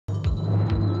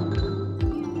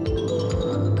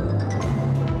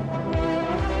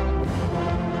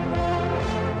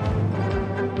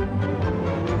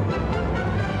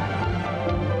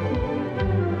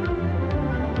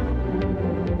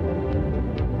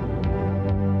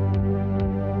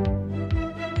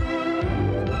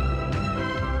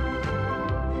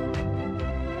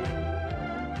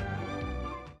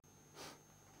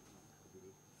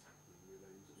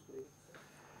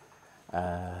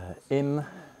In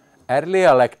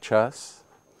earlier lectures,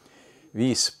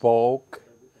 we spoke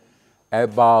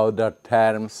about the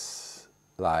terms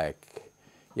like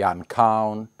yarn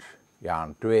count,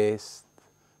 yarn twist,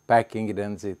 packing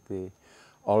density.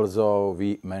 Also,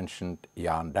 we mentioned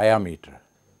yarn diameter.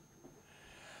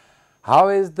 How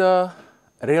is the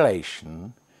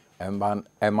relation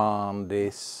among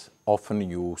these often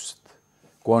used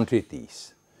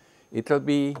quantities? It will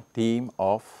be theme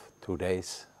of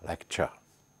today's lecture.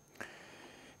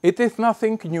 It is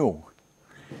nothing new.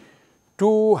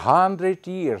 200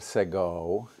 years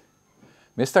ago,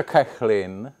 Mr.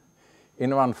 Koechlin,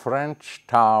 in one French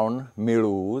town,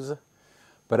 Mulhouse,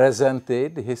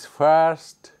 presented his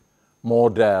first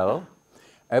model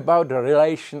about the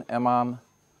relation among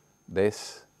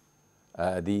these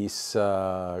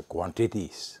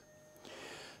quantities.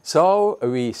 So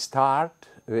we start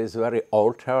with very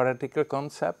old theoretical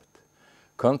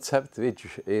concept which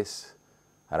is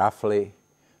roughly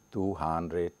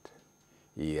 200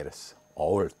 years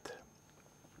old.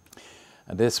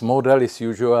 And this model is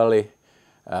usually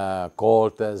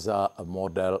called as a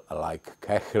model like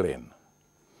Koechlin.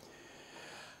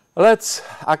 Let's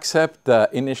accept the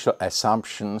initial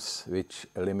assumptions which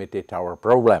limited our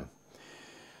problem.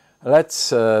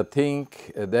 Let's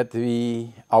think that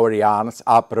our yarns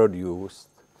are produced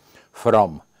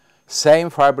from same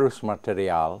fibrous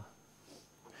material,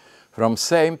 from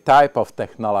same type of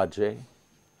technology,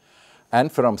 and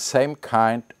from same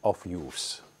kind of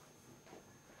use,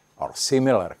 or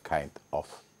similar kind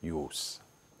of use.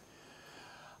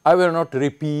 I will not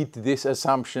repeat these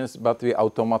assumptions, but we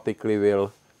automatically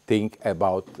will think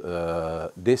about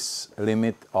this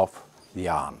limit of the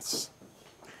yarns.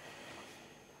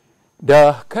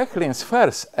 The Koechlin's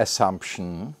first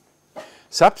assumption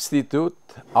substitute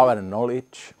our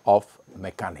knowledge of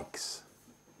mechanics.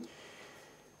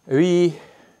 We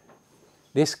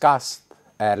discussed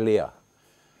earlier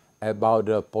about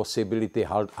the possibility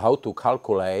how to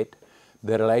calculate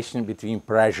the relation between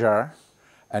pressure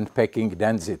and packing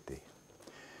density.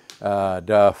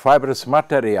 The fibrous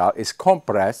material is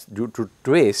compressed due to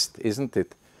twist, isn't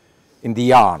it, in the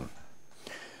yarn.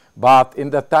 But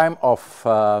in the time of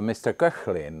Mr.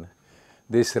 Koechlin,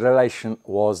 this relation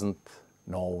wasn't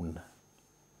known.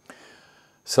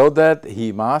 So that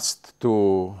he must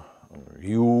to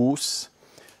use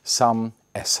some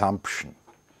assumption.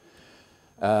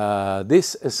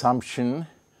 This assumption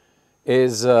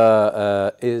is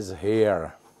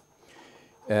here.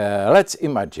 Let's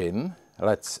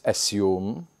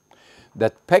assume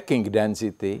that packing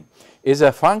density is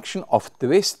a function of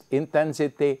twist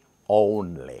intensity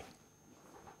only.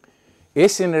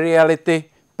 Is in reality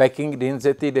packing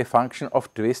density the function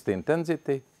of twist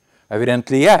intensity?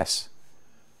 Evidently yes.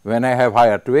 When I have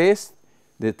higher twist,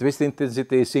 the twist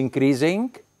intensity is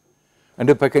increasing and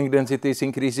the packing density is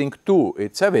increasing too,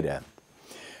 it's evident.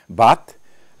 But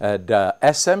the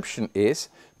assumption is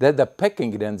that the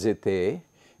packing density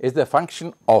is the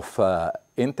function of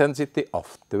intensity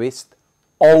of twist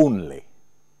only.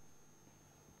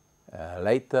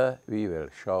 Later we will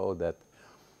show that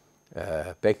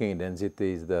packing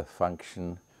density is the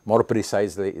function, more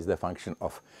precisely is the function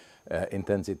of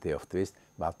intensity of twist,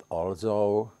 but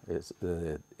also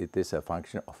it is a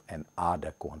function of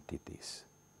other quantities.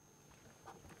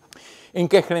 In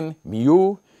Koechlin,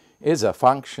 mu is a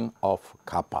function of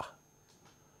kappa,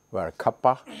 where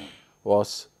kappa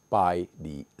was by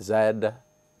the Z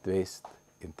twist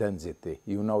intensity.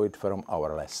 You know it from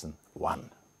our lesson 1.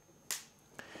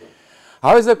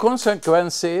 How is the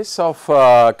consequences of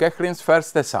Koechlin's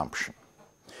first assumption?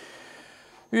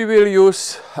 We will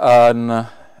use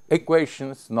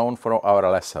equations known from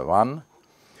our lesson 1,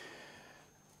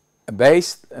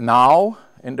 based now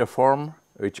in the form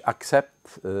which accept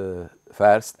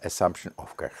first assumption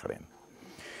of Koechlin.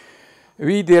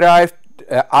 We derived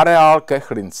areal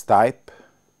Koechlin's type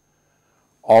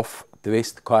of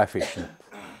twist coefficient.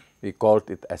 We called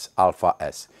it as alpha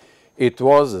S. It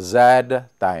was Z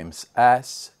times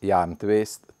S, yarn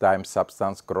twist, times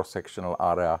substance cross-sectional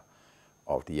area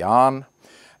of the yarn.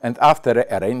 And after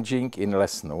arranging in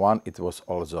lesson 1, it was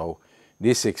also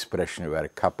this expression where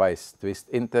kappa is twist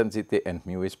intensity and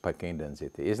mu is packing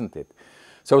density, isn't it?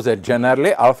 So that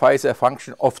generally alpha is a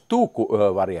function of two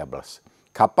variables,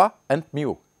 kappa and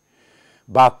mu.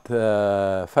 But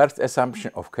first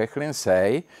assumption of Koechlin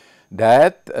say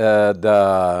that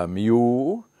the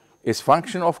mu is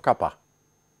function of kappa.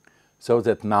 So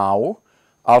that now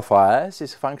alpha S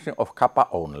is function of kappa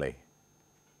only.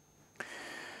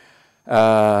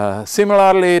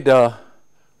 Similarly, this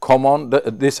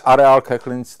areal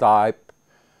Koechlin's type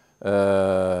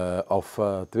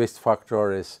of twist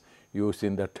factor is used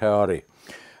in the theory.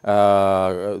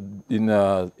 In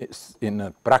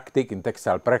practice, in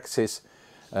textile praxis,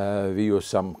 we use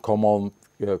some common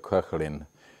Koechlin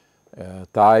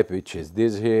type, which is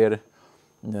this here.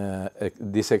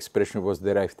 This expression was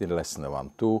derived in lesson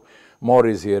 1-2. More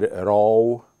is here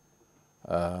raw,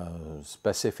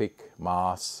 specific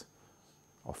mass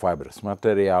of fibrous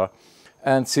material.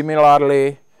 And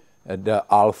similarly, the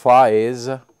alpha is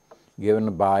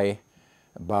given by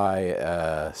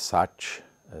such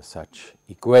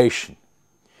equation.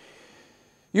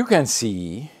 You can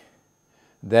see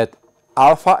that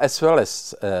alpha as well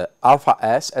as alpha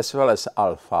S as well as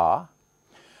alpha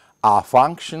are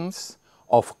functions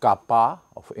of kappa,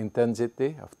 of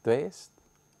intensity of twist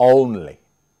only.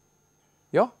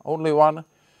 Yeah, only one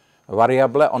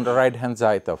variable on the right hand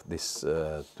side of these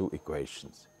two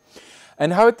equations.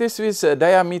 And how it is with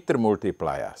diameter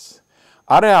multipliers?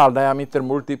 Areal diameter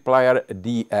multiplier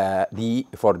D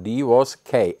for D was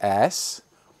Ks,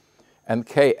 and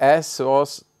Ks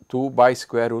was 2 by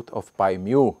square root of pi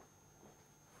mu.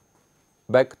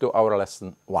 Back to our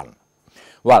lesson 1.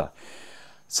 Well,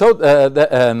 so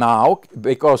now,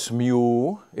 because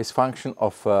mu is function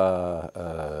of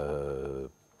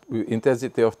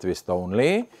intensity of twist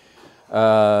only,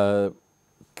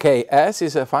 Ks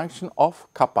is a function of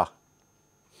kappa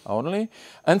only,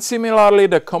 and similarly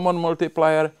the common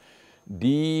multiplier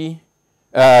d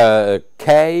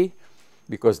k,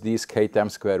 because d is k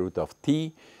times square root of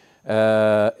t,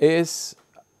 is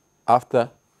after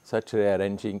such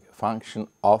rearranging function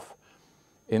of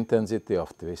intensity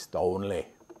of twist only.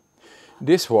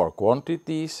 These four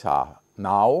quantities are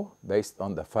now, based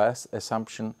on the first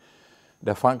assumption,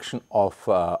 the function of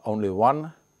only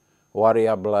one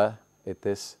variable. It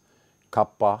is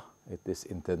kappa. It is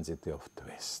intensity of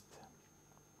twist.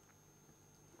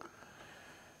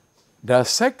 The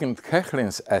second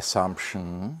Koechlin's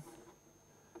assumption,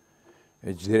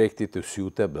 which directed to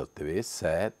suitable twist,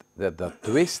 said that the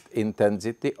twist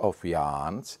intensity of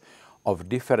yarns of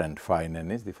different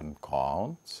fineness, different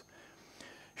counts,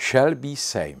 shall be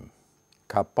same.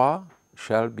 Kappa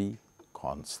shall be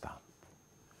constant.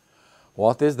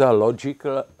 What is the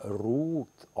logical root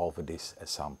of this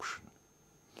assumption?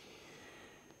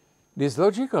 This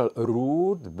logical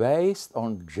root based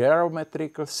on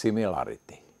geometrical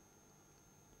similarity.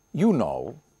 You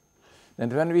know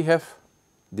that when we have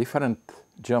different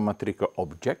geometrical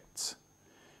objects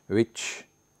which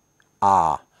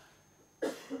are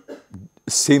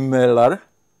similar,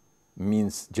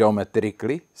 means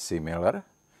geometrically similar,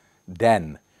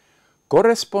 then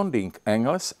corresponding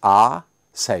angles are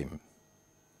same,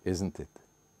 isn't it?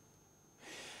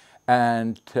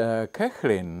 And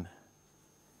Koechlin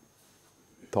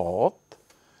thought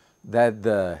that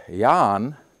the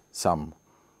yarn, some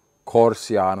coarse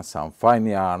yarn, some fine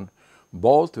yarn,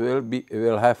 both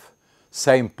will have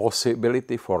same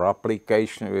possibility for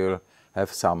application, will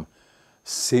have some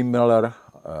similar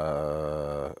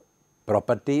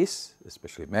properties,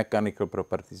 especially mechanical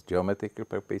properties, geometrical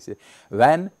properties,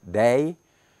 when they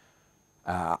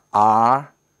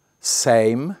are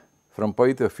same from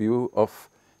point of view of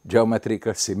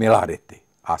geometrical similarity,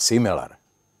 are similar.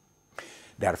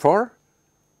 Therefore,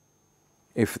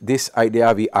 if this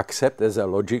idea we accept as a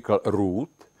logical root,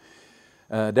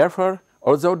 therefore,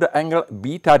 although the angle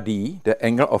beta d, the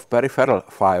angle of peripheral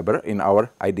fiber in our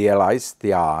idealized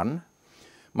yarn,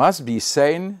 must be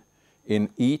same in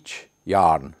each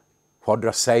yarn for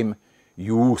the same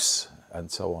use and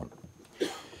so on.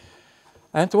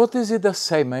 And what is it, the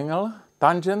same angle?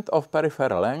 Tangent of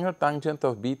peripheral angle, tangent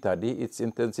of beta d, its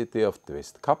intensity of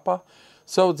twist, kappa,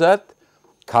 so that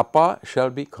kappa shall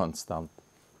be constant.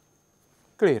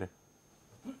 Clear?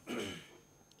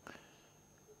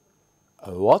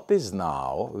 What is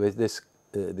now with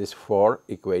these four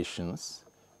equations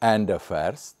and the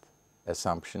first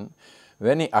assumption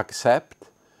when we accept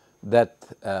that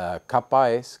kappa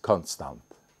is constant?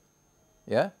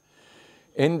 Yeah.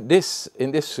 In this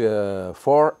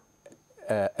four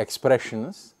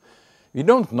expressions, we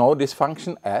don't know this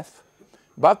function f,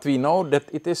 but we know that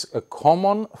it is a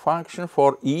common function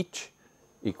for each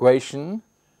equation.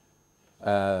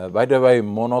 By the way,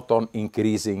 monotone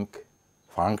increasing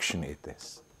function it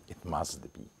is. It must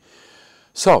be.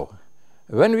 So,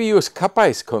 when we use kappa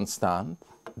is constant,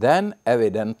 then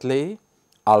evidently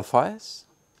alpha s,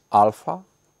 alpha,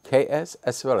 ks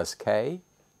as well as k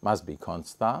must be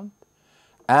constant,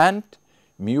 and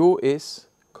mu is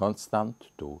constant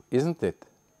too, isn't it?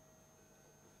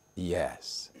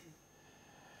 Yes.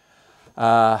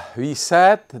 We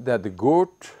said that the good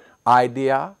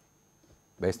idea,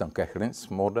 based on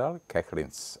Koechlin's model,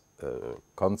 Koechlin's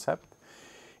concept,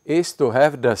 is to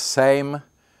have the same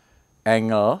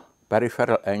angle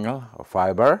peripheral angle of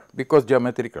fiber because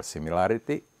geometrical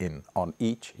similarity on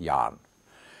each yarn.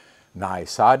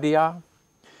 Nice idea.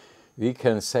 We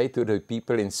can say to the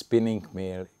people in spinning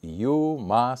mill, you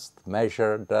must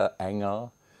measure the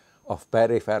angle of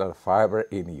peripheral fiber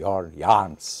in your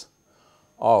yarns.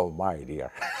 Oh my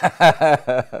dear.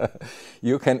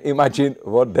 You can imagine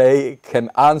what they can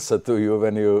answer to you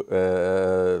when you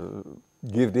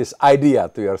give this idea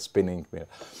to your spinning mill.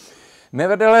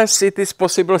 Nevertheless, it is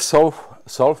possible to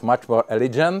solve much more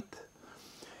elegant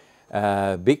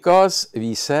because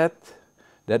we said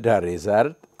that the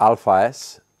result alpha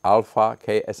s, alpha,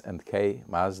 ks and k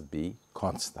must be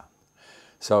constant.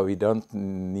 So we don't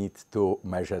need to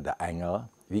measure the angle.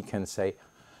 We can say,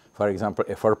 for example,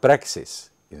 for praxis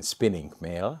in spinning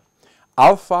mill,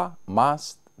 alpha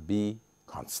must be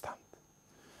constant.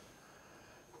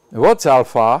 What's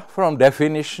alpha? From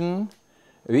definition,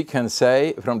 we can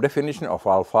say, from definition of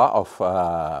alpha, of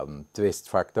twist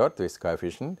factor, twist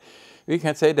coefficient, we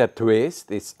can say that twist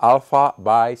is alpha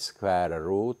by square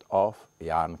root of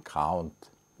yarn count,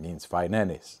 means phi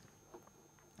nannies.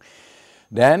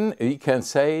 Then we can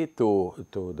say to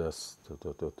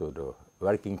the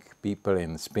working people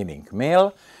in spinning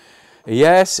mill,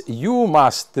 yes, you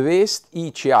must twist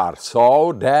each yarn.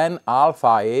 So then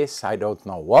alpha is, I don't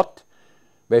know what,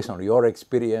 based on your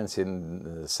experience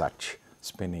in such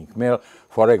spinning mill.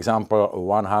 For example,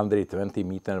 120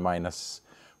 meter minus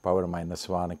power minus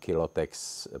 1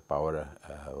 kilotex power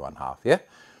 1/2. Yeah,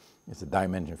 it's a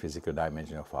dimension, physical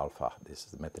dimension of alpha. This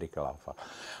is the metrical alpha.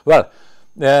 Well,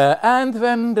 and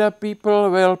when the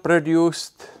people will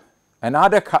produce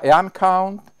another yarn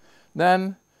count,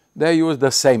 then they use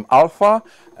the same alpha,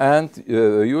 and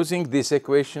using this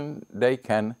equation, they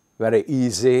can very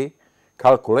easy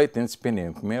calculate in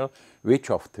spinning mill which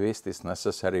of twist is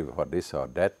necessary for this or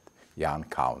that yarn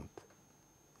count.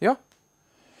 Yeah?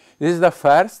 This is the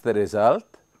first result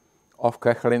of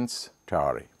Koechlin's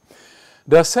theory.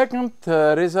 The second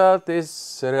result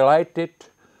is related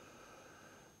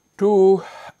to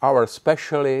our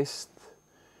specialist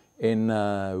in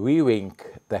weaving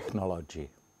technology.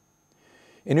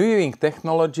 In weaving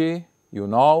technology, you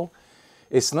know,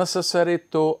 it's necessary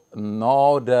to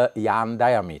know the yarn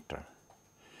diameter,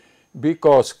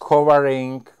 because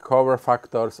cover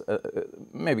factors,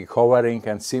 maybe covering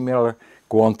and similar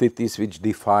quantities which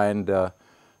define the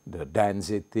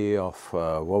density of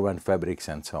woven fabrics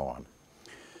and so on.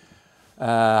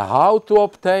 How to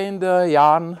obtain the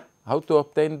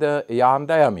yarn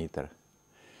diameter?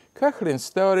 Koechlin's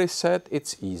theory said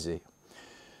it's easy.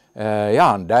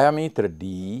 Yarn diameter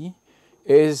d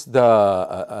is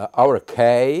our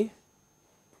k,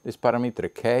 this parameter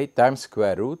k, times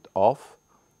square root of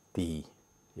d.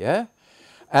 Yeah?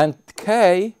 And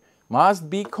k must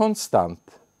be constant.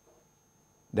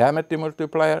 Diameter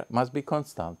multiplier must be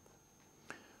constant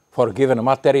for given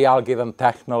material, given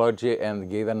technology, and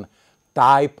given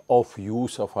type of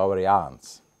use of our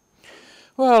yarns.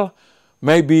 Well,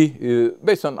 maybe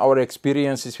based on our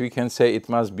experiences, we can say it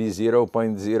must be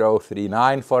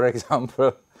 0.039, for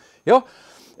example. Yeah?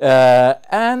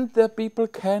 And the people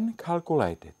can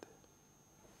calculate it.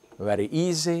 Very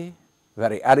easy,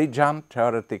 very elegant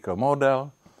theoretical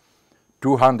model,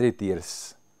 200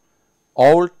 years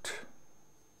old,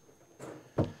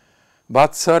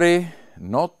 but sorry,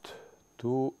 not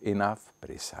too enough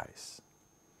precise.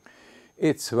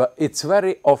 It's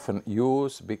very often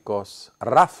used because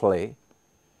roughly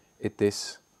it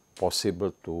is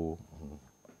possible to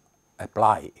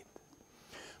apply it.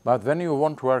 But when you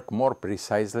want to work more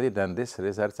precisely, then these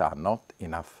results are not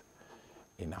enough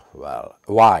well.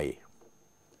 Why?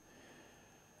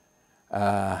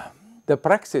 The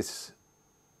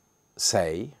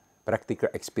practical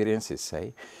experiences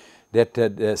say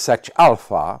that such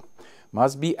alpha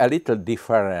must be a little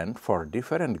different for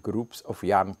different groups of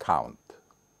yarn count.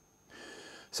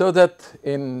 So that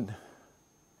in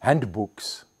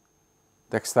handbooks,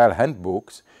 textile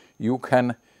handbooks, you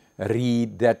can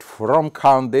read that from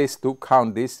count this to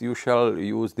count this, you shall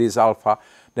use this alpha,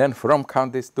 then from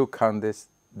count this to count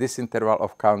this interval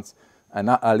of counts, and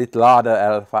a little other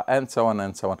alpha, and so on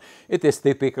and so on. It is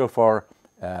typical for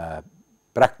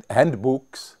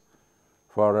handbooks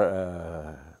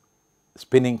for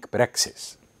spinning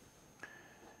praxis.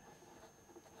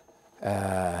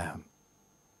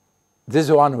 This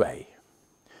is one way.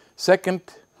 Second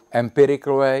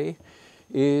empirical way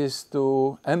is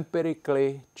to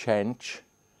empirically change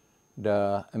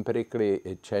the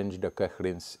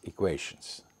Koechlin's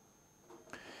equations.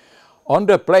 On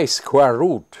the place square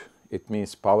root, it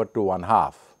means power to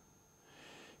 1/2,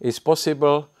 is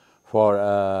possible for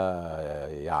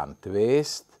yarn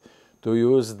twist to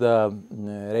use the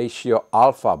ratio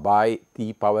alpha by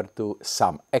t power to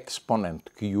some exponent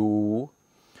q,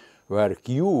 where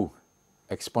q,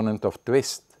 exponent of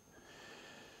twist,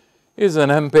 is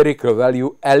an empirical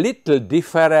value a little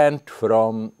different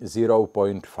from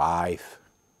 0.5.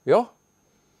 Yeah?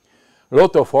 A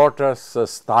lot of authors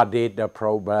studied the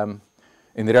problem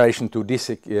in relation to this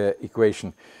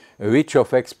equation. Which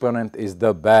of exponent is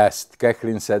the best?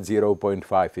 Kechlin said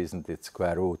 0.5, isn't it,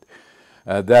 square root?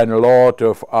 Then a lot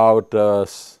of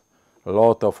authors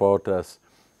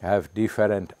have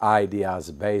different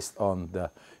ideas based on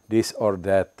this or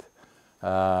that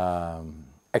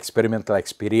experimental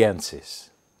experiences.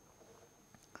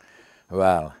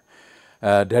 Well,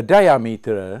 the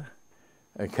diameter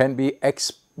can be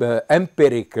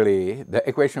empirically, the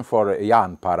equation for a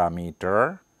Young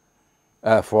parameter,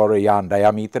 for a Young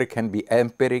diameter can be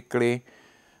empirically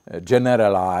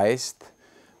generalized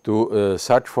to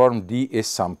such form: d is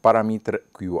some parameter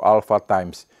q alpha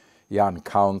times Young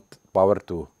count power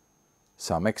to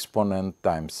some exponent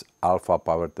times alpha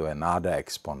power to another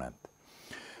exponent.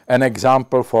 An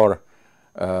example for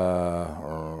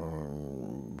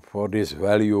these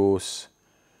values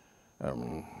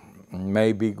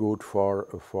may be good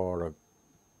for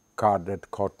carded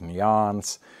cotton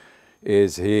yarns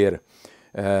is here.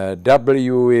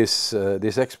 W is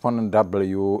this exponent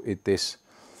w, it is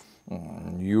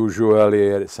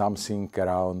usually something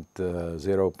around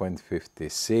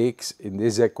 0.56 in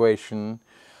this equation,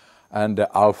 and the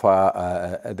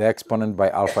alpha, the exponent by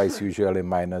alpha is usually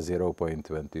minus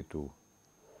 0.22.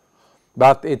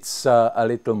 But it's a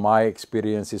little my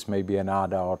experiences, maybe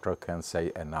another author can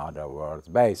say another words,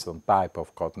 based on type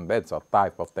of cotton beds or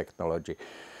type of technology,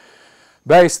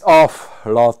 based off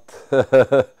lot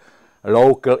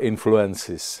local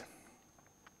influences.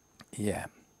 Yeah.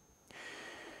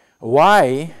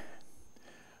 Why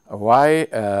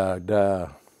the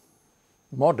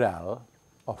model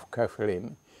of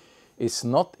Kechlin is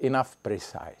not enough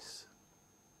precise?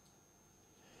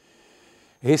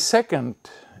 His second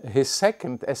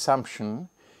assumption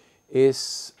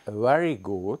is very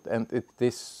good, and it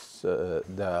is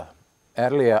the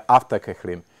earlier after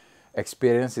Kechlin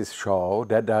experiences show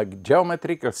that the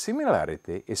geometrical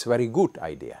similarity is very good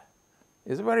idea.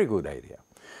 It's a very good idea.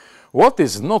 What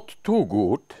is not too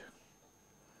good,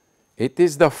 it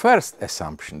is the first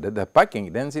assumption that the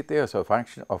packing density is a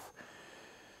function of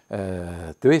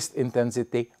twist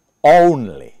intensity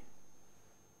only.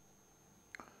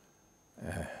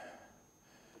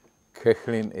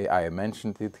 Kechlin, I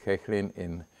mentioned it, Kechlin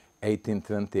in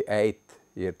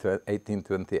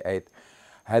 1828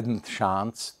 hadn't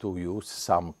chance to use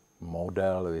some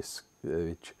model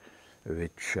which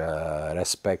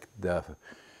respect the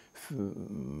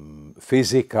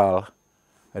physical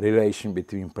relation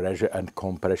between pressure and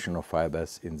compression of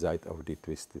fibers inside of the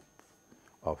twisted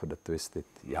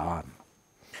yarn.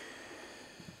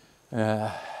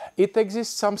 It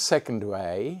exists some second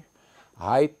way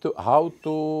how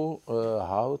to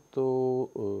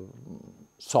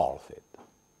solve it.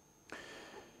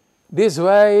 This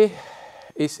way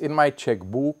is in my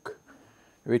checkbook,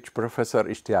 which Professor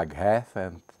Ishtiaq has,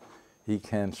 and he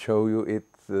can show you it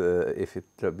if it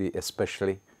will be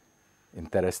especially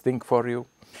interesting for you.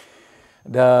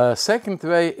 The second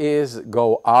way is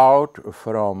go out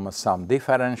from some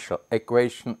differential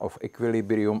equation of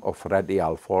equilibrium of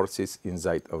radial forces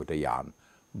inside of the yarn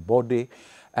body,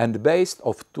 and based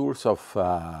of tools of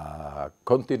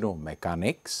continuum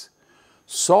mechanics,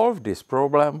 solve this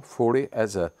problem fully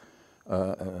as a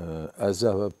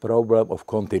problem of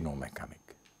continuum mechanics.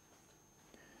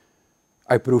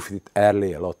 I proved it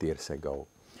early, a lot years ago.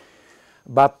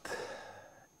 But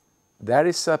there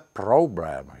is a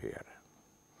problem here.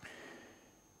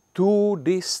 To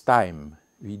this time,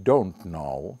 we don't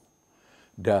know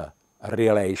the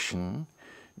relation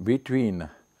between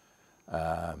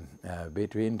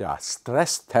the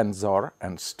stress tensor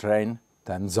and strain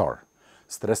tensor.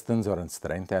 Stress tensor and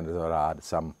strain tensor are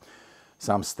some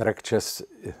structures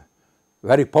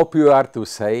very popular to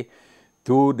say.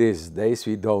 To these days,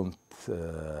 we don't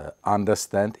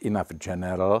understand enough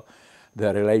general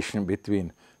the relation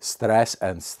between stress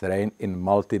and strain in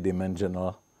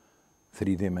multidimensional,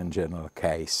 three-dimensional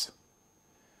case,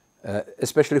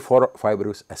 especially for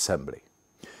fibrous assembly.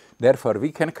 Therefore,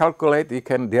 we can calculate, we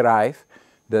can derive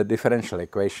the differential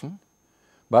equation,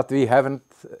 but we haven't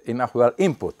enough well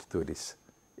input to this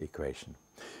equation.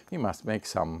 We must make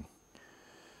some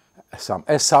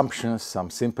assumptions, some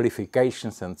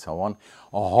simplifications, and so on.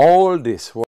 All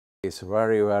this work is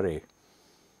very, very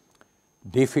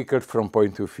difficult from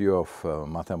point of view of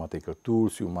mathematical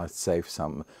tools. You must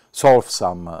solve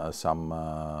some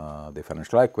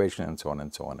differential equation and so on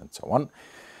and so on and so on.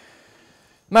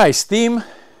 Nice team.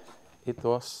 It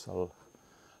was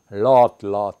a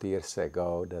lot years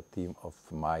ago, the team of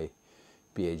my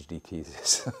PhD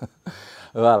thesis.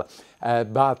 Well,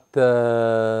 but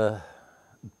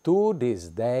to these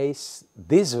days,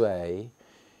 this way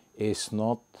is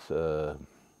not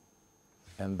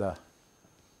in the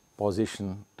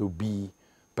position to be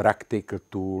practical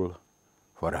tool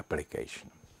for application.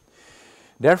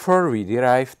 Therefore, we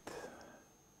derived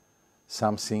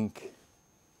something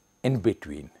in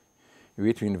between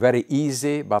very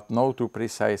easy but not too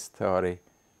precise theory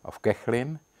of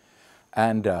Koechlin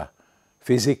and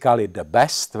physically the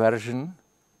best version,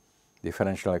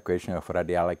 differential equation of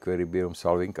radial equilibrium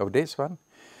solving of this one,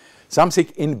 something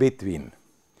in between,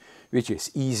 which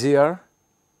is easier,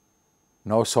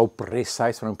 not so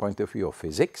precise from the point of view of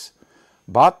physics,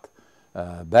 but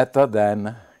better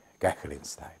than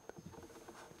Koechlin's type.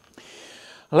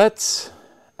 Let's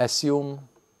assume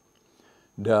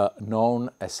the known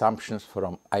assumptions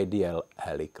from ideal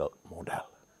helical model.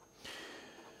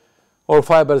 All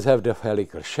fibers have the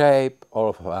helical shape,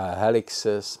 all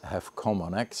helixes have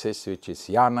common axis, which is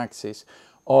Jahn axis,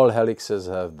 all helixes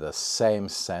have the same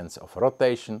sense of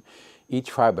rotation,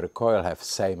 each fiber coil have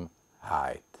same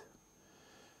height.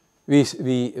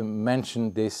 We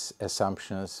mentioned these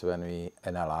assumptions when we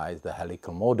analyzed the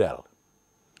helical model.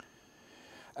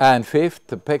 And fifth,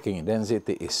 the packing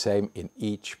density is same in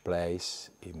each place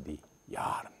in the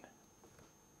yarn.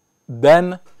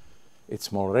 Then it's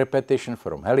small repetition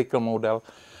from helical model.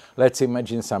 Let's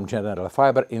imagine some general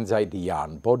fiber inside the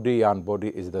yarn body. Yarn body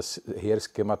is here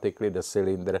schematically the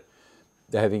cylinder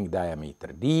having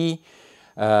diameter d.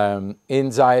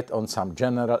 Inside on some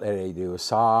general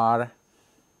radius r,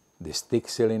 this thick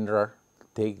cylinder,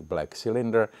 thick black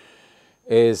cylinder,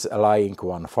 is lying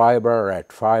one fiber,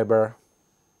 red fiber,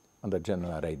 on the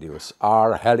general radius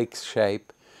r, helix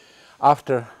shape.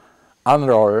 After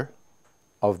unroll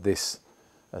of this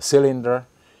cylinder,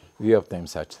 we obtain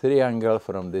such triangle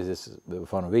from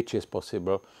which is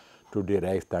possible to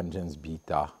derive tangents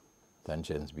beta,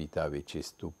 which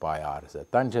is 2 pi r z.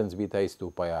 Tangents beta is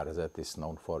 2 pi r z, is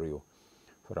known for you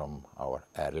from our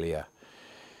earlier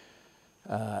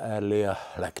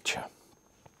lecture.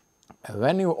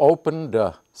 When you open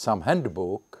some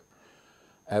handbook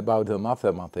about the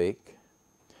mathematics,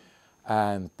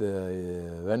 and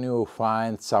when you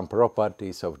find some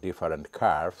properties of different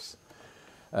curves,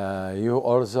 you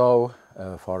also,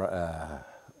 for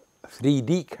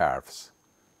 3D curves,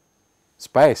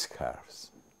 space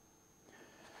curves,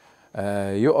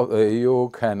 you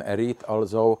can read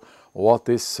also what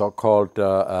is so-called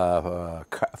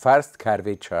first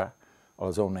curvature,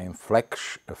 also named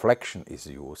flexion, is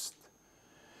used.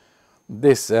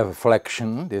 This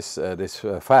flexion, this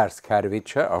first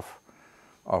curvature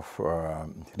of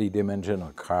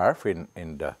three-dimensional curve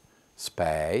in the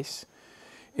space,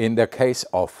 in the case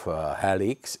of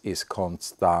helix, is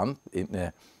constant,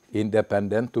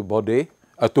 independent to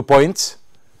points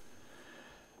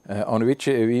on which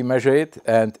we measure it,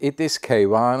 and it is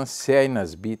K1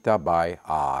 sinus beta by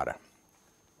r.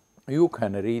 You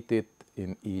can read it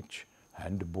in each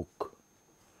handbook.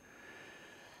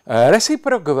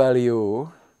 Reciprocal value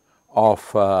of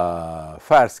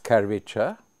first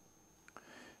curvature,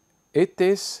 it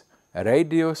is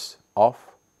radius of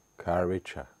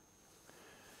curvature.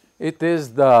 It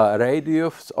is the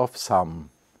radius of some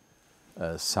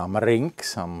ring,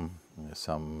 some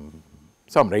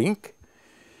ring,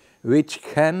 which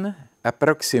can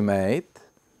approximate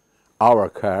our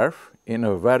curve in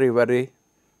a very, very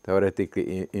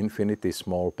theoretically infinitely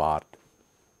small part.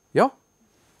 Yeah?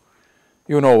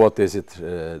 You know what is it,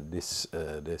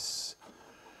 this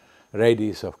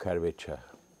radius of curvature.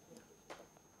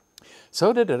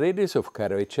 So that the radius of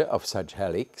curvature of such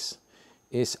helix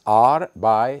is r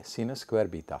by sinus square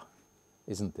beta,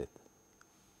 isn't it?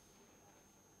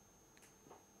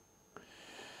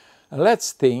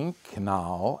 Let's think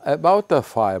now about a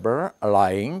fiber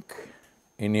lying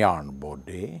in yarn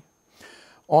body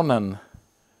on a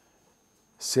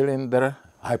cylinder,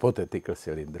 hypothetical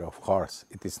cylinder, of course.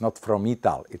 It is not from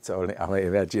metal, it's only our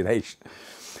imagination.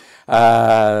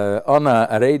 On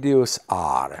a radius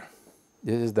r.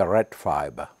 This is the red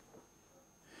fiber.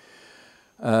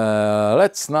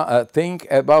 Let's now think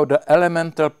about the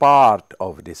elemental part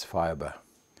of this fiber,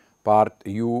 part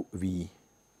UV.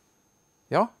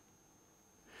 Yeah?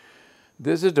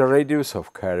 This is the radius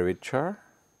of curvature,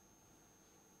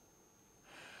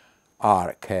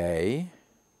 RK,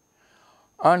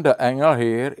 and the angle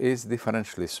here is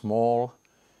differentially small,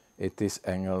 it is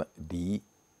angle d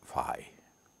phi.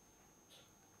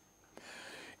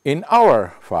 In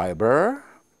our fiber,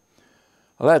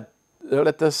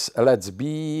 let's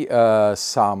be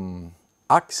some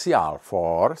axial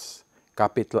force,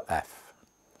 capital F,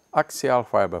 axial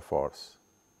fiber force.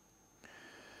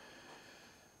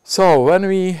 So when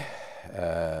we,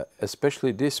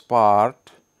 especially this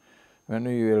part, when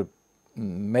we will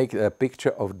make a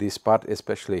picture of this part,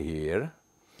 especially here,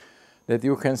 that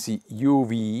you can see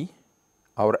UV,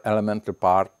 our elemental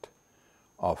part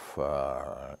of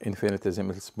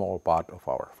infinitesimal small part of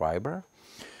our fiber,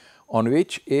 on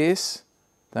which is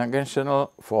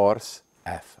tangential force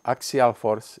F, axial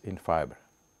force in fiber.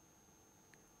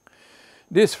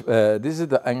 This is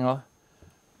the angle.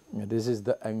 This is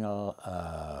the angle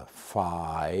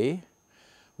phi,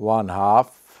 1/2.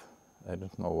 I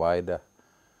don't know why the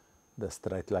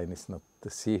straight line is not to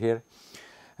see here.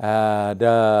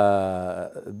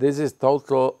 This is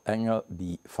total angle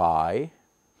d phi,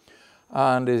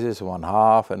 and this is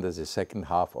 1/2, and this is second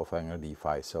half of angle d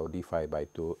phi. So d phi by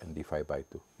 2 and d phi by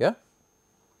 2. Yeah.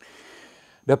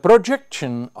 The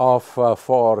projection of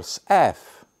force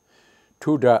F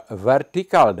to the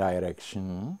vertical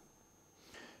direction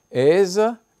is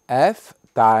F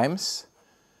times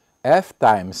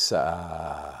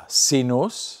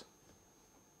sinus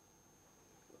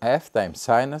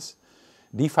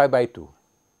d phi by 2.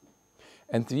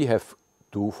 And we have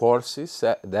two forces,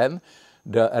 then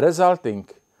the resulting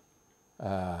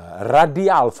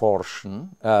radial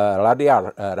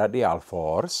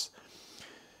force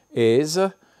is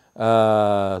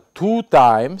 2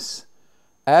 times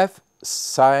F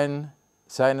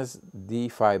sinus d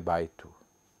phi by 2.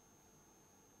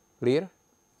 Clear?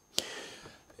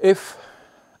 If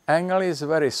angle is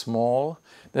very small,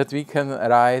 that we can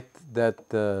write that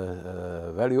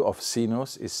the value of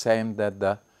sinus is same that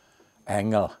the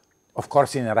angle. Of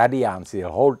course, in radians,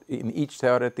 in each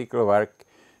theoretical work,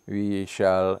 we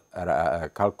shall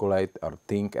calculate or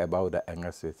think about the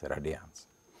angles with radians.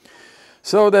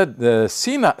 So that the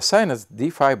sinus d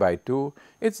phi by 2,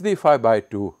 it's d phi by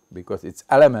 2 because it's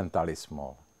elementally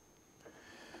small.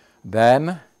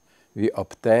 Then we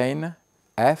obtain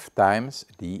F times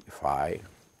d phi.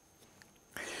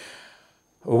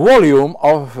 Volume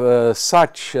of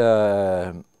such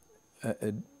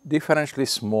differentially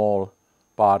small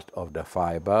part of the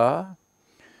fiber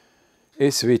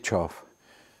is which of?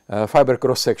 Fiber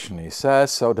cross-section is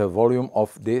S, so the volume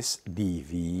of this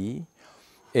dV,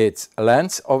 it's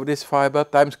length of this fiber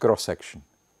times cross-section.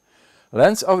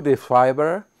 Length of the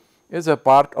fiber is a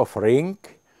part of ring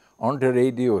on the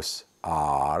radius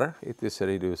r. It is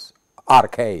radius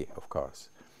rk, of course.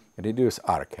 Radius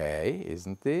rk,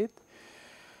 isn't it?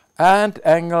 And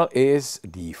angle is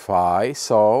d phi,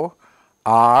 so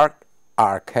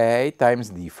rk times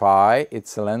d phi,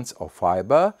 it's length of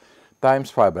fiber,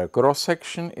 times fiber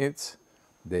cross-section, it's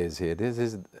this here. This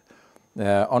is,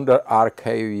 under rk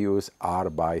we use r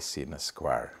by sinus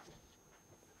square.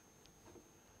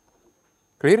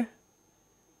 Clear?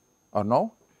 Or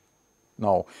no?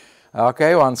 No.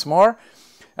 Okay, once more.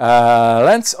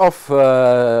 Length of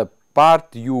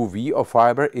part UV of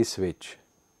fiber is which?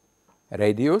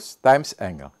 Radius times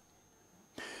angle.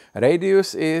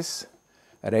 Radius is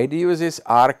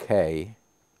rk,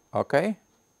 okay?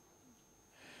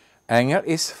 Angle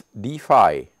is d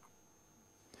phi.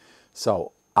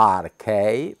 So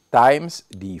rk times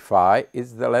d phi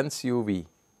is the length UV.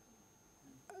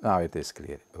 Now it is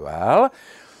clear. Well,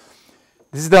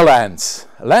 this is the length.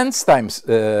 Length times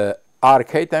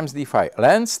rk times d phi.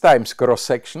 Length times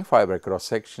cross-section, fiber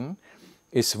cross-section,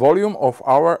 is volume of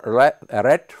our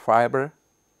red fiber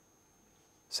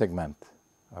segment,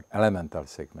 or elemental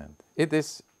segment. It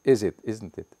is it,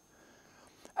 isn't it?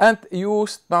 And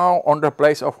used now on the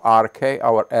place of rk,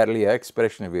 our earlier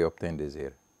expression, we obtained this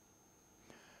here.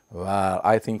 Well,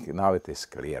 I think now it is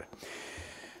clear.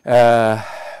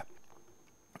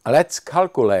 Let's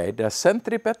calculate the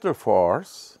centripetal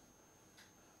force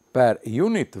per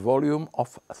unit volume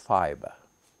of fiber.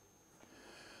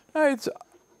 Now it's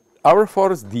our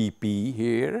force dP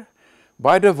here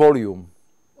by the volume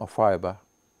of fiber.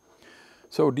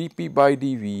 So dP by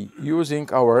dV, using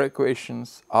our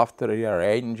equations after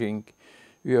rearranging,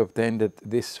 we obtained that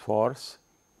this force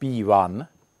P1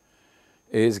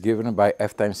 is given by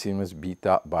F times sinus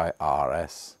beta by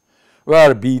Rs,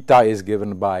 where beta is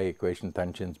given by equation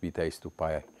tangents, beta is 2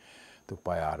 pi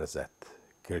Rz.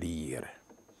 Clear.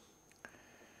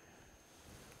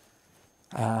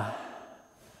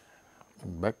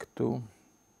 Back to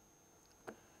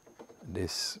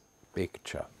this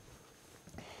picture.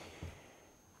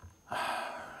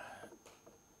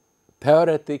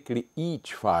 Theoretically,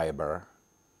 each fiber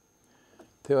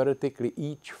theoretically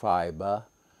each fiber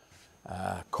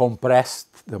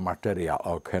compressed the material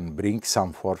or can bring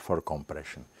some force for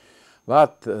compression.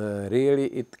 But really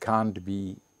it can't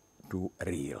be too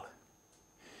real.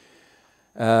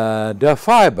 The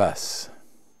fibers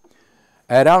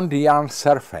around the yarn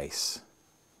surface,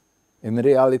 in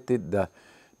reality the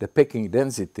packing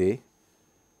density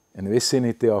in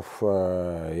vicinity of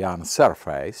yarn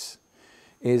surface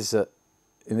is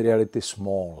in reality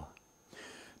small.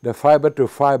 The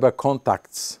fiber-to-fiber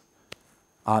contacts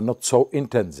are not so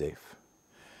intensive.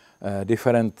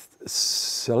 Different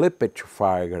slippage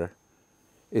fiber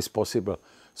is possible,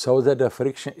 so that the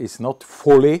friction is not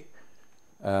fully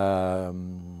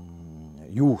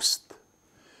used,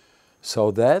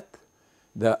 so that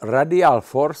the radial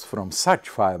force from such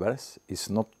fibers is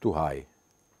not too high.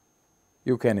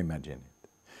 You can imagine it.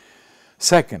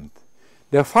 Second,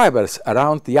 the fibers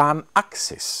around the yarn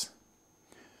axis.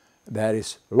 There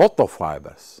is a lot of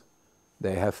fibers.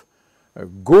 They have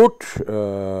good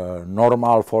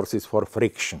normal forces for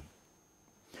friction.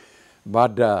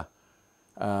 But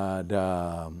they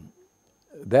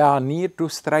are near to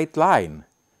straight line.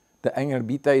 The angle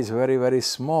beta is very, very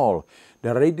small.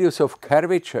 The radius of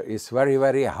curvature is very,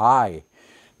 very high.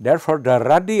 Therefore, the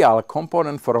radial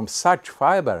component from such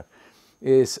fiber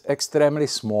is extremely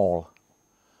small.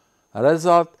 As a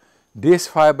result, these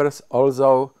fibers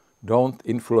also don't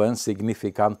influence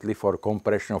significantly for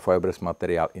compression of fibrous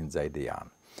material inside the yarn.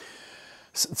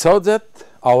 So that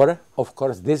of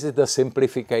course, this is the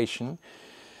simplification.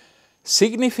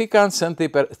 Significant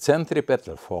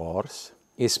centripetal force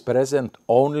is present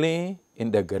only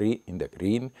in the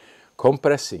green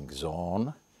compressing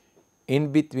zone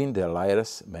in between the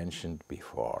layers mentioned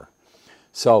before.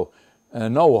 So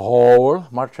no whole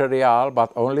material,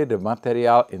 but only the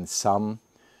material in some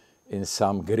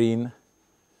green,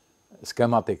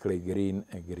 schematically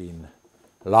green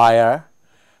layer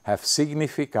have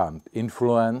significant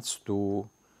influence to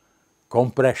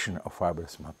compression of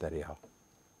fibrous material.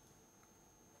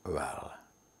 Well,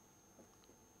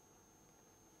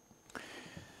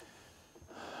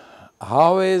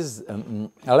 how is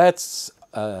let's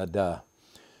the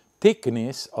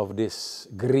thickness of this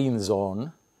green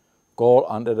zone called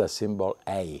under the symbol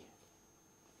A.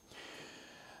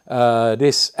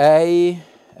 This A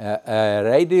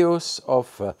radius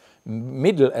of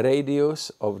middle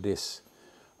radius of this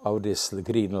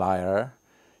green layer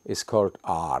is called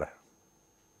R.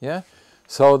 Yeah,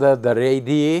 so that the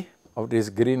radii of this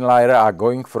green layer are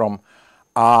going from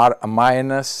R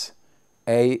minus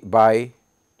A by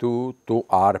 2 to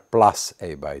R plus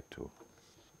A by 2.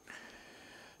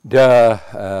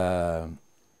 The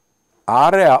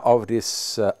area of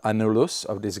this annulus,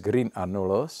 of this green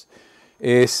annulus,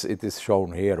 it is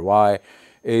shown here, y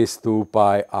is 2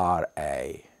 pi Ra,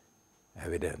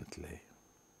 evidently.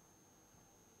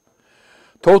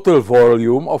 Total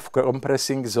volume of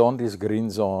compressing zone, this green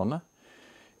zone,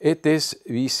 it is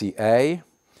VCA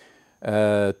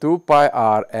 2 pi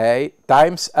Ra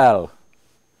times L,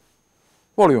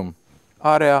 volume,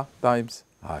 area times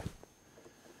height.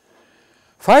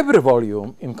 Fiber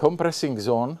volume in compressing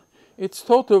zone, it's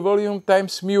total volume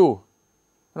times mu,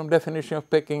 from definition of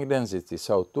packing density.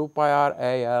 So 2 pi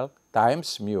RAL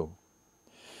times mu.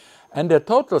 And the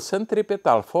total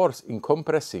centripetal force in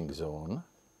compressing zone,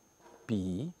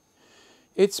 P,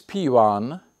 it's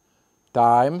P1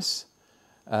 times,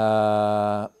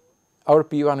 our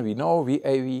P1 we know,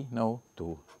 VA we know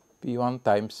too. P1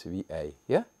 times VA,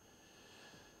 yeah?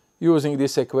 Using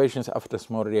these equations after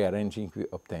small rearranging, we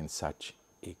obtain such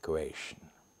equation.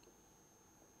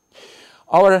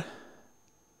 Our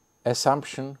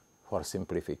assumption for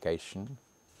simplification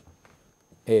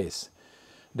is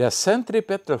the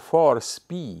centripetal force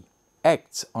P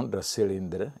acts on the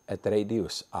cylinder at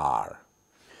radius R.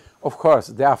 Of course,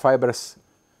 there are fibers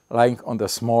lying on the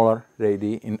smaller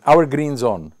radii in our green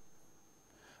zone,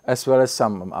 as well as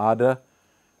some other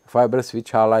fibers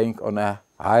which are lying on a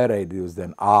higher radius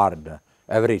than R, the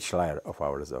average layer of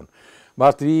our zone.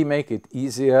 But we make it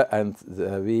easier, and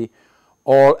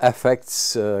all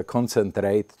effects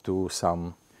concentrate to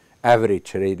some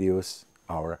average radius,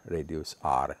 our radius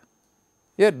R.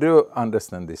 Yeah, do you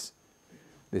understand this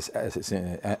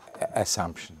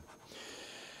assumption?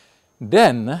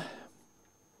 Then,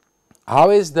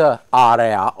 how is the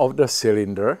area of the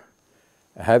cylinder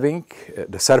having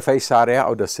the surface area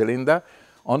of the cylinder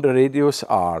on the radius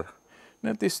R?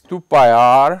 That is 2 pi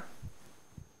R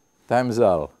times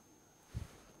L.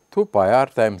 2 pi R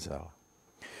times L.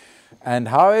 And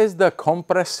how is the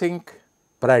compressing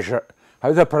pressure? How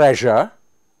is the pressure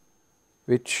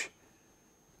which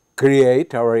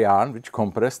create our yarn, which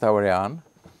compressed our yarn?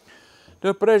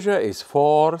 The pressure is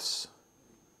force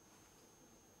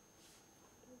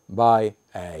by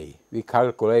A. We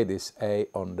calculate this A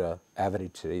on the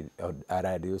average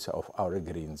radius of our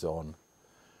green zone.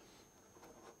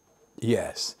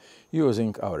 Yes,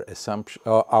 using our assumption,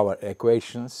 our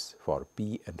equations for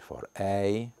P and for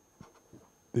A.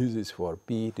 This is for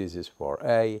P, this is for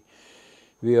A.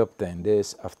 We obtain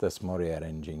this after small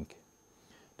rearranging.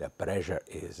 The pressure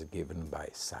is given by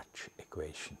such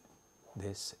equation,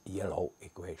 this yellow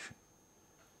equation.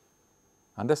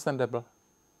 Understandable?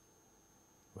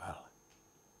 Well,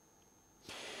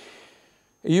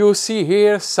 you see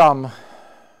here some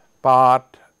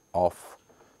part of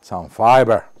some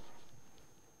fiber.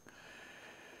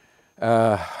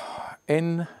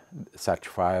 In such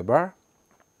fiber,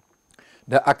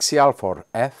 the axial for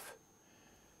F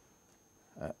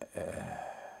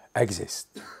exists.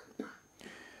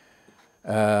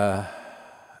 The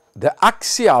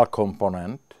axial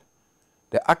component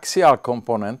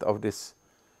of this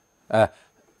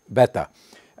beta,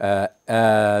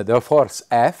 the force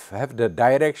F have the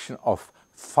direction of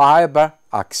fiber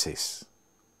axis.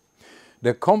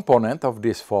 The component of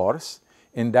this force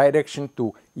in direction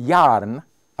to yarn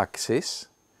axis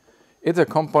is a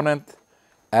component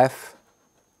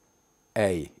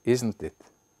FA, isn't it?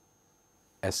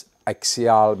 As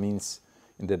axial means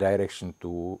in the direction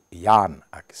to yarn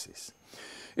axis.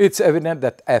 It's evident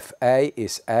that FA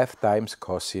is F times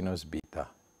cosinus beta.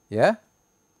 Yeah?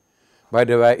 By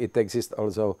the way, it exists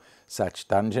also such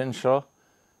tangential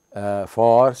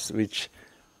force which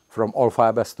from all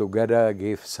fibers together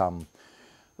give some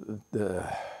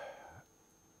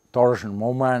torsion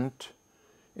moment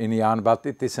in yarn, but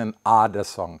it is an other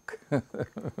song.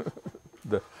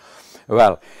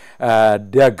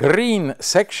 The green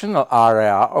sectional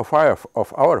area of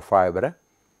our fiber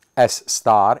S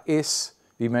star is,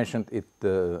 we mentioned it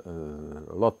a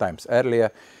lot times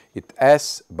earlier, it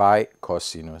S by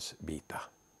cosinus beta.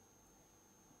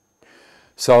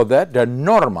 So that the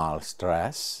normal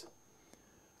stress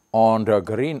on the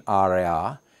green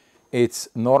area, it's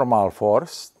normal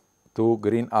force to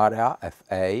green area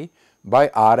FA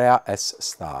by area S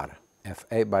star,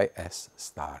 FA by S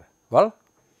star. Well,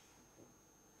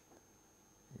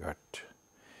 good.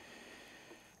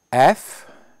 F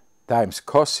times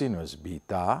cosinus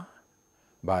beta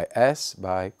by S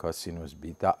by cosinus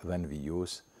beta when we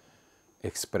use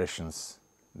expressions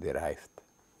derived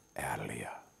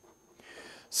earlier.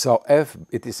 So F,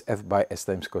 it is F by S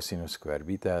times cosinus square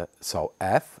beta. So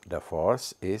F, the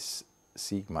force, is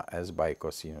sigma S by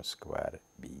cosinus square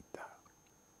beta.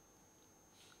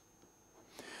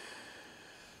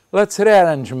 Let's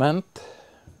rearrangement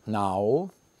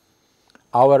now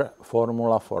our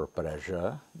formula for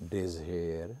pressure, this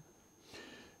here,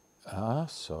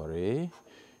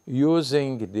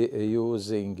 using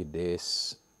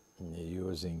this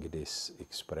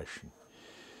expression.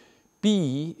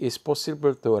 P is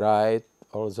possible to write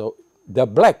also, the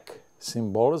black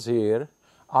symbols here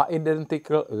are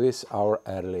identical with our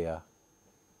earlier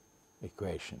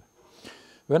equation.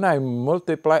 When I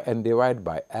multiply and divide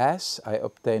by S, I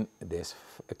obtain this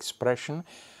expression.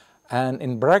 And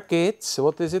in brackets,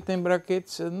 what is it in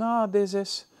brackets? No, this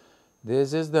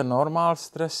is the normal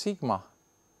stress sigma.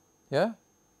 Yeah?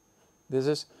 This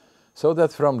is, so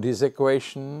that from this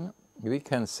equation, we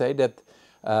can say that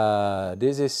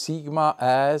this is sigma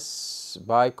S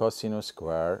by cosinus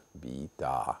square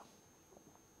beta.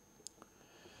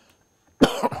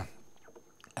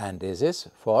 And this is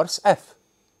force F.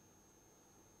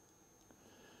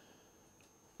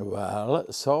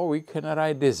 Well, so we can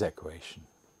write this equation.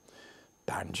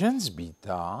 Tangents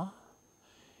beta,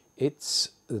 it's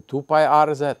 2 pi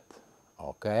rz,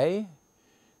 okay?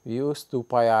 We use 2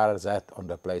 pi rz on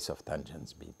the place of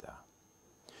tangents beta.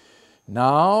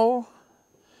 Now,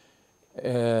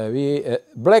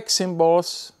 black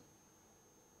symbols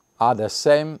are the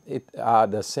same,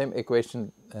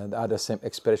 equation, are the same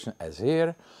expression as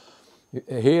here.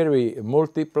 Here we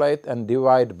multiply it and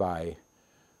divide by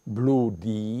blue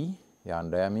D, yarn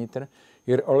diameter.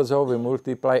 Here also we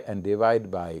multiply and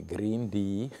divide by green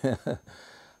D,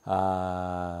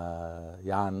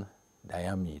 yarn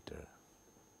diameter.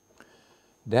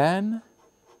 Then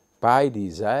pi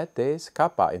dz is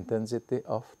kappa, intensity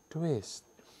of twist.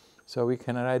 So we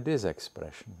can write this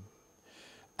expression.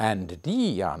 And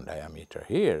D yarn diameter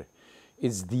here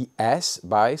is ds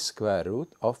by square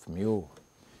root of mu.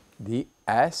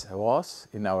 ds was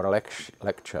in our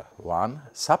lecture 1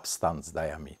 substance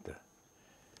diameter.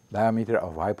 Diameter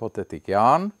of hypothetic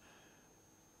yarn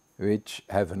which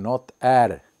have not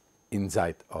air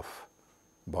inside of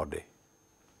body.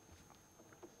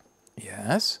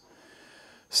 Yes.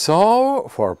 So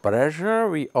for pressure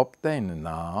we obtain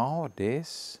now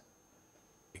this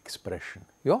expression,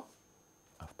 yeah,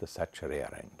 after such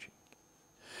rearranging.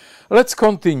 Let's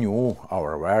continue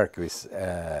our work with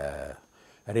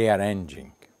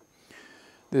rearranging.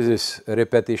 This is a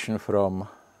repetition from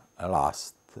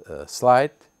last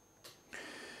slide.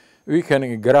 We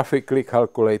can graphically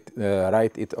calculate,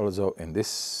 write it also in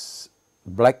this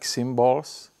black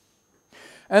symbols,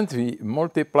 and we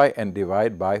multiply and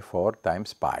divide by 4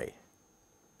 times pi.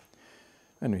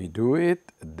 When we do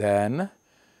it, then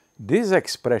this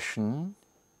expression,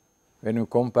 when you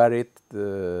compare it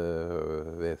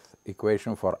with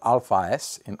equation for alpha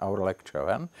s in our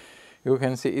Lec-09, you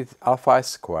can see it's alpha s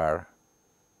square.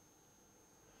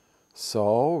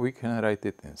 So we can write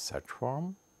it in such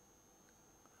form.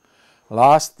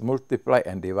 Last, multiply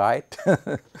and divide.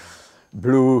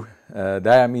 Blue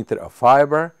diameter of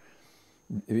fiber.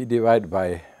 We divide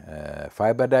by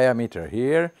fiber diameter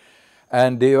here.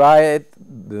 And divide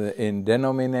in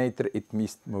denominator, it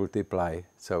means multiply.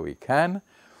 So we can.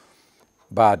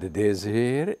 But this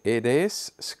here, it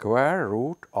is square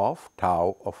root of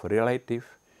tau of relative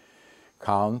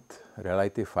count,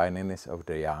 relative fineness of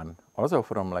the yarn, also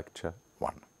from lecture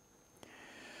 1.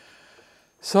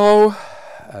 So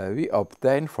we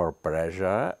obtain for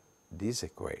pressure this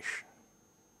equation,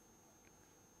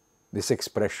 this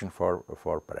expression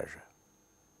for pressure.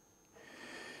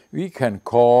 We can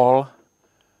call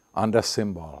under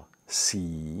symbol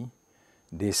C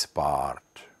this part,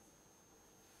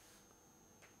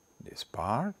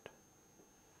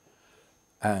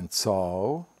 and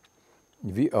so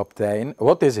we obtain,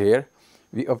 what is here?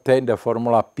 We obtain the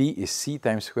formula P is C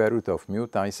times square root of mu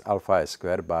times alpha s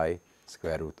squared by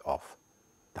square root of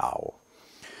tau.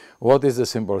 What is the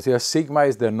symbol here? Sigma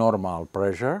is the normal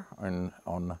pressure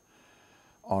on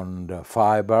the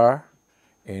fiber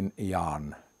in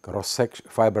yarn cross section,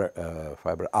 fiber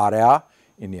area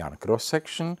in yarn cross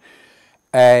section.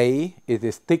 A, it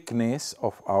is thickness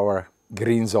of our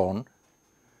green zone,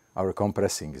 our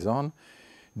compressing zone.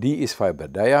 D is fiber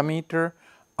diameter.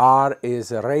 R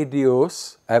is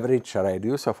radius, average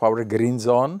radius of our green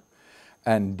zone,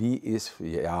 and D is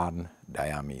yarn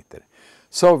diameter.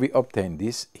 So we obtain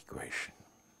this equation.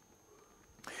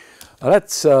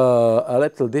 Let's a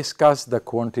little discuss the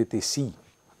quantity C.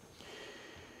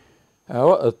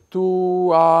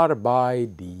 2R by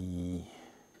D.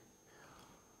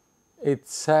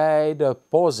 It's say the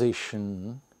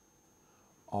position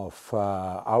of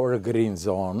our green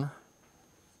zone,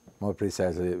 more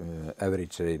precisely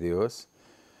average radius,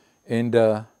 in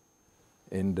the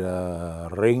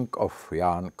ring of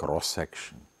yarn cross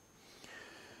section.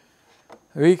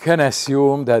 We can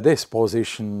assume that this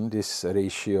position, this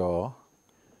ratio,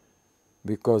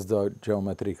 because the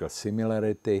geometrical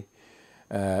similarity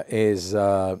is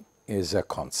a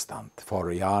constant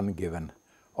for yarn given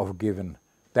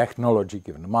technology,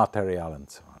 given material, and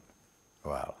so on.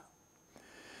 Well,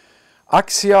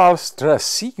 axial stress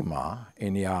sigma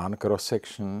in yarn cross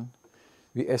section,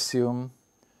 we assume,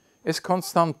 is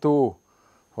constant too.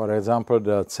 For example,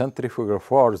 the centrifugal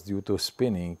force due to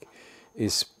spinning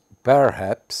is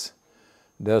perhaps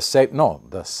the same. No,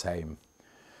 the same.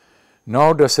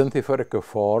 No, the centrifugal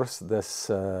force,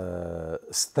 this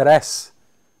stress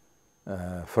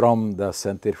from the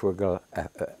centrifugal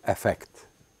effect.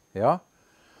 Yeah.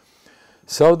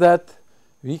 So that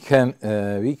we can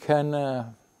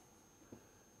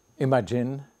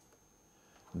imagine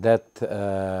that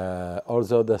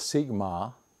also the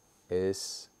sigma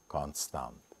is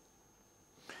constant.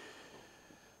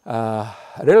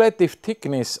 Relative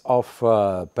thickness of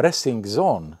pressing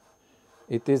zone,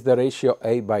 it is the ratio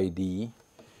A by D.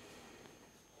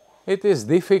 It is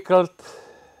difficult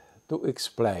to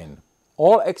explain.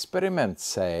 All experiments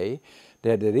say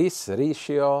that this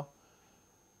ratio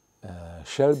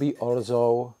shall be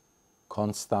also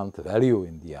constant value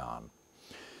in the yarn.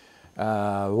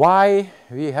 Why?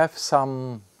 We have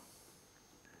some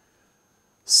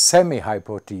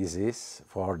semi-hypothesis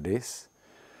for this,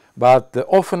 but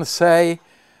often say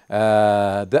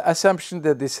the assumption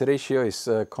that this ratio is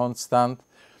constant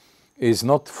is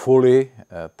not fully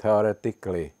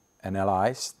theoretically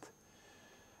analyzed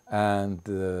and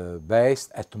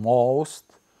based at most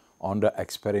on the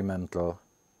experimental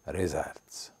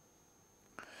results.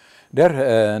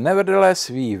 Nevertheless,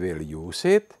 we will use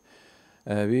it.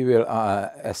 We will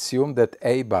assume that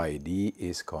A by D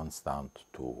is constant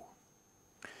too.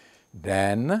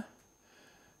 Then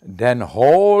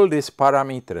whole this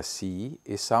parameter C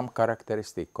is some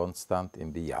characteristic constant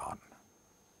in the yarn.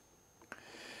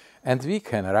 And we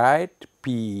can write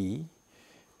P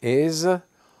is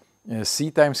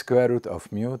c times square root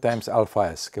of mu times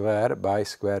alpha s square by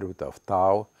square root of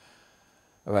tau,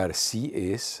 where c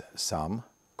is some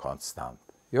constant.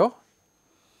 Jo?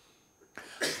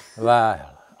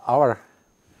 Well, our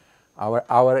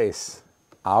hour is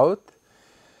out.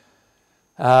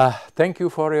 Thank you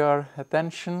for your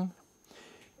attention.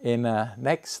 In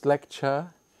next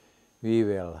lecture, we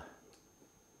will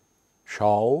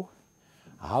show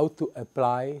how to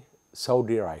apply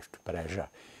so-derived pressure.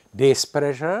 This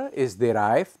pressure is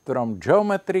derived from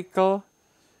geometrical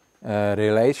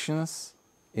relations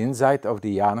inside of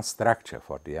the yarn structure,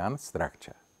 for the yarn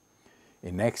structure.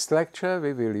 In next lecture,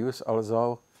 we will use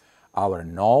also our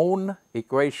known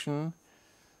equation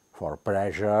for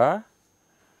pressure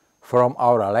from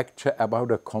our lecture about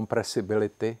the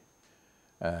compressibility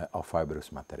of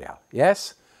fibrous material.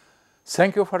 Yes,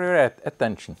 thank you for your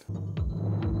attention.